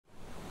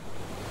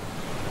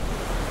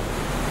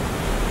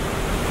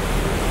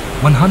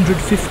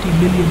150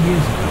 million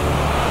years ago,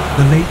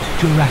 the Late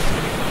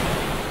Jurassic.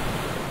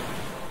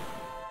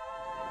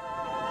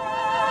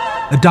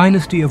 A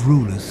dynasty of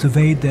rulers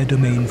surveyed their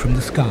domain from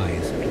the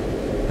skies,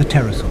 the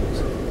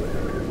Pterosaurs.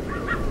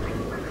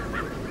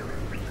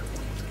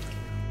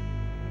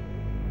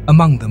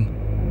 Among them,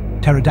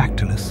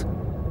 Pterodactylus,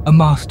 a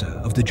master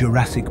of the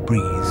Jurassic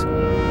breeze.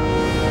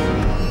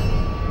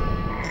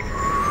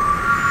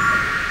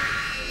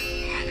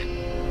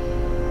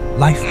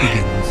 Life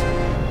begins.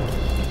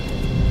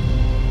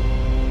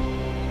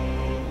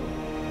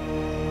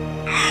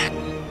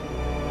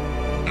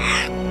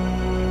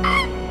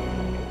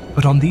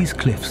 But on these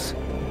cliffs,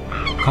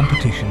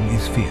 competition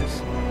is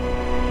fierce.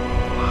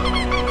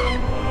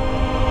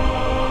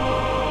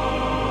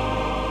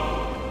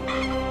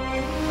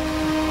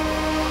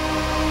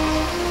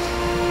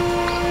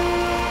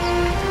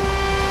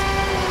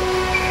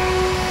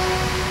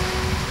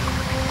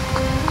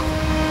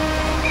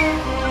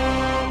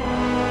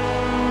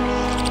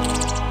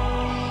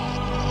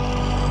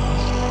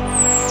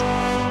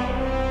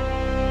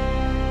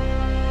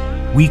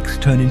 Weeks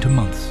turn into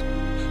months.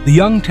 The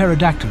young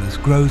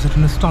Pterodactylus grows at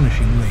an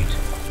astonishing rate.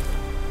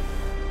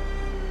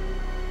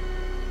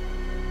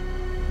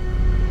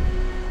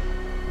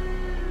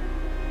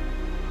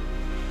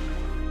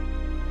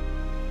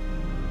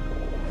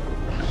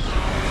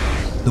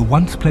 The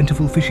once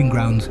plentiful fishing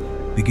grounds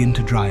begin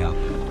to dry up.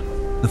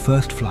 The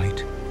first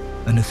flight,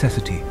 a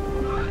necessity.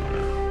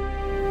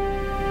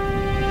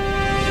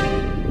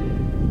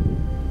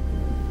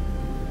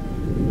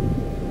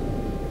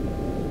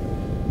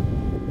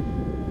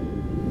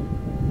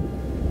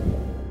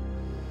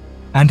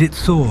 And it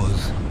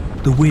soars,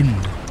 the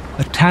wind,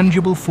 a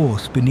tangible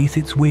force beneath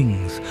its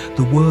wings,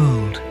 the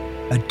world,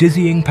 a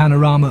dizzying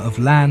panorama of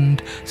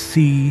land,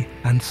 sea,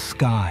 and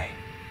sky.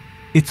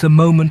 It's a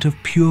moment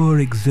of pure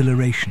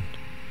exhilaration,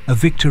 a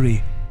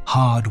victory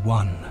hard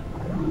won.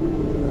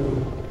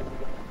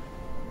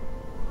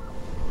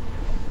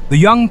 The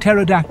young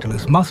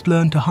Pterodactylus must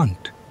learn to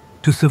hunt,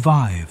 to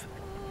survive.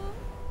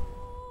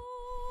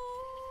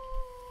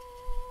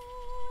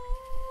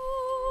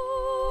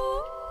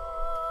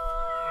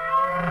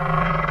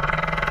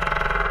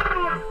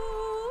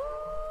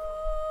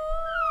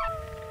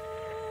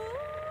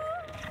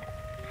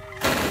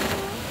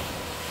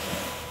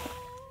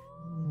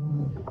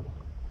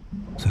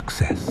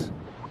 Success.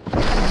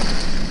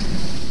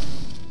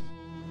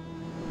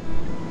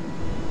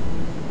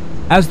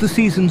 As the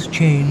seasons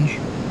change,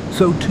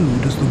 so too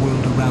does the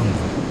world around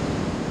them.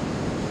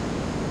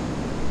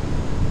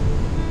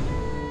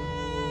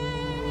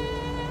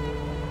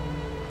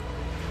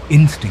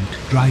 Instinct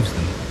drives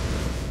them.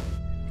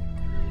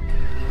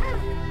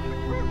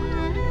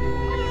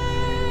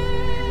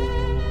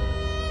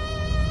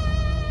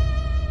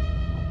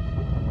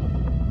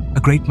 A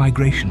great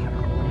migration,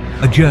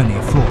 a journey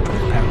fraught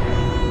with peril.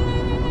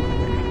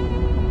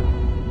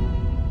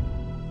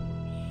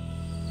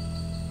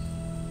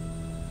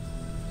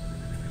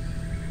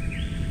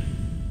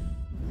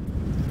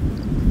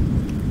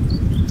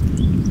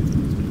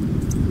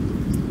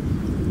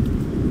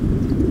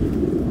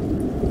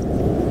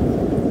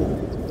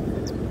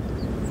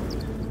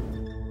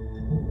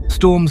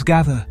 Storms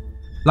gather,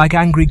 like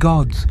angry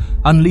gods,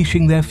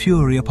 unleashing their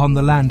fury upon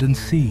the land and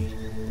sea.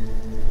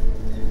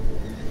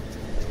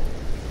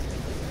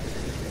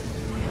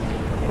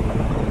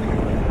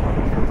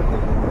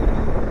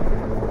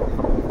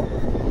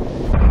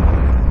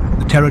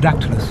 The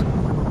Pterodactylus,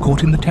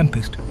 caught in the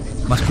tempest,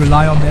 must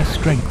rely on their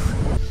strength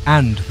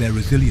and their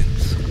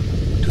resilience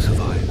to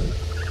survive.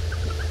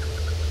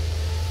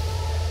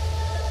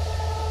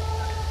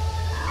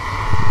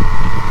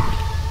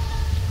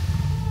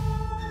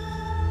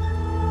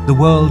 The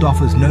world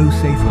offers no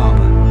safe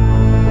harbor.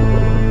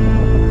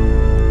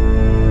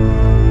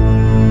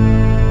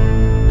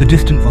 The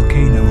distant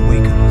volcano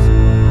awakens.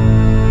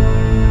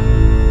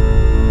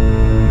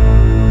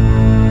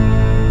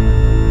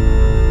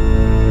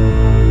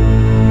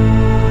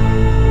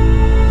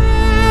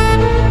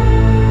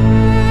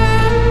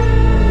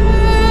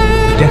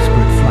 A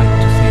desperate flight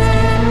to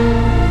safety.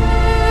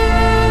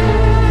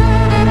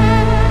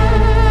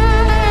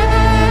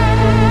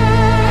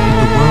 But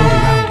the world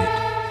around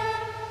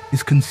it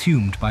is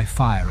consumed by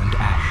fire and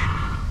ash.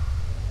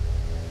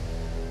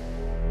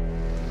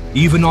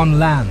 Even on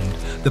land,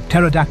 the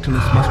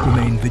Pterodactylus must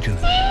remain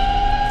vigilant.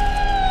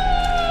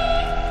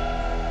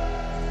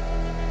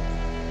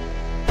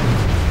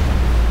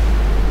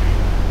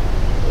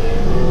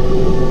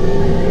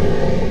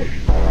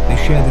 They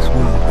share this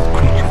world with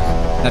creatures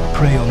that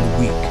prey on the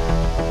weak.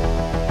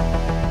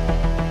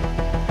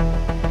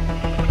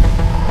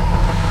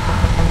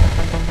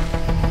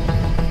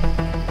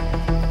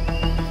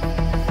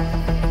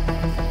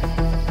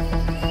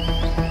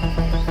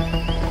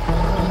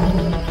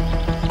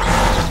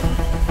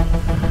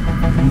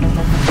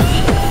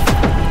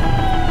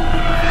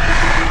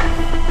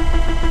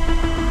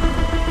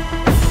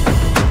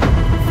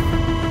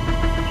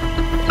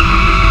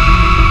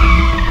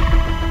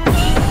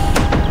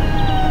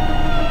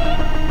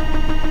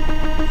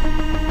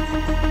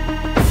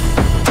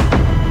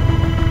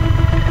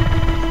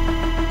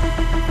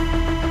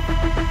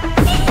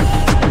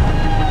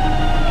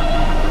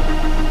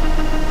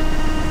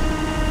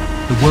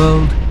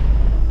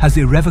 has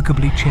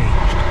irrevocably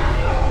changed.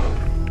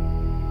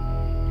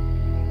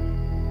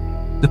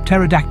 The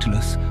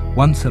Pterodactylus,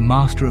 once a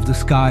master of the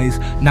skies,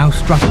 now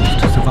struggles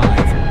to survive.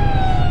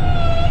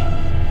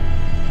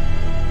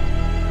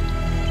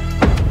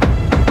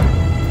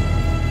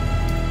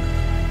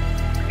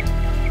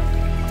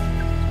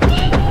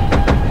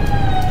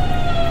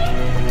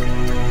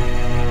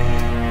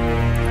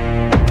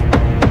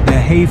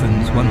 Their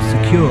havens, once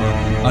secure,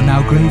 are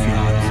now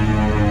graveyards,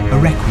 a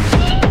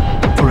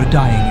requiem for a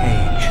dying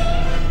age.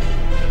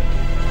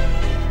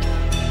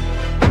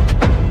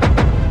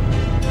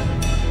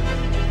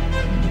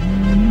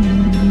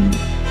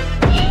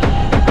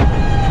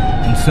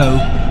 So,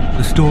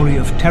 the story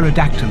of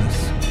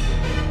Pterodactylus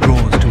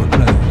draws to a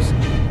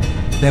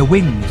close. Their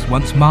wings,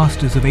 once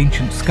masters of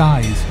ancient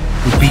skies,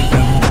 would beat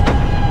no more.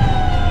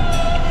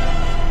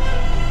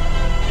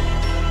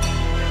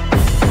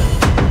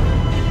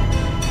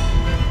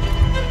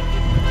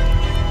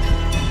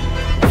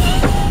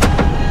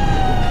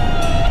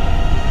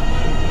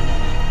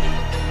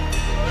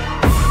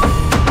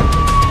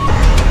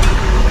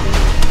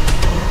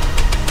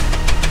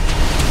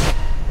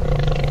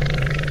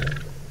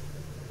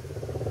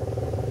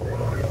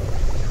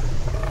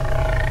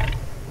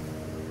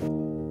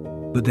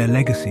 But their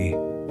legacy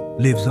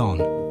lives on,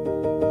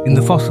 in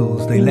the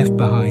fossils they left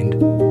behind.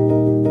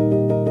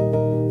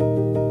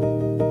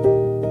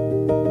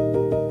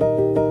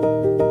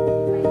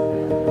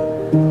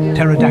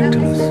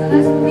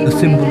 Pterodactylus, the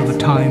symbol of a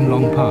time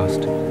long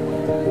past.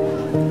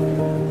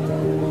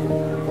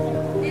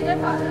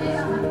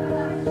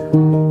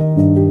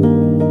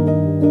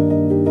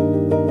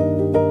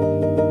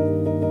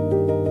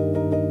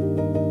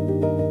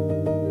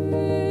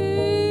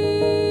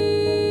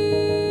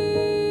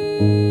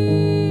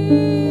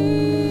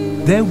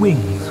 Their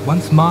wings,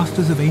 once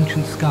masters of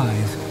ancient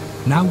skies,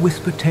 now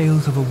whisper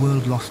tales of a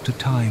world lost to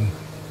time,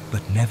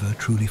 but never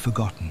truly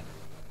forgotten.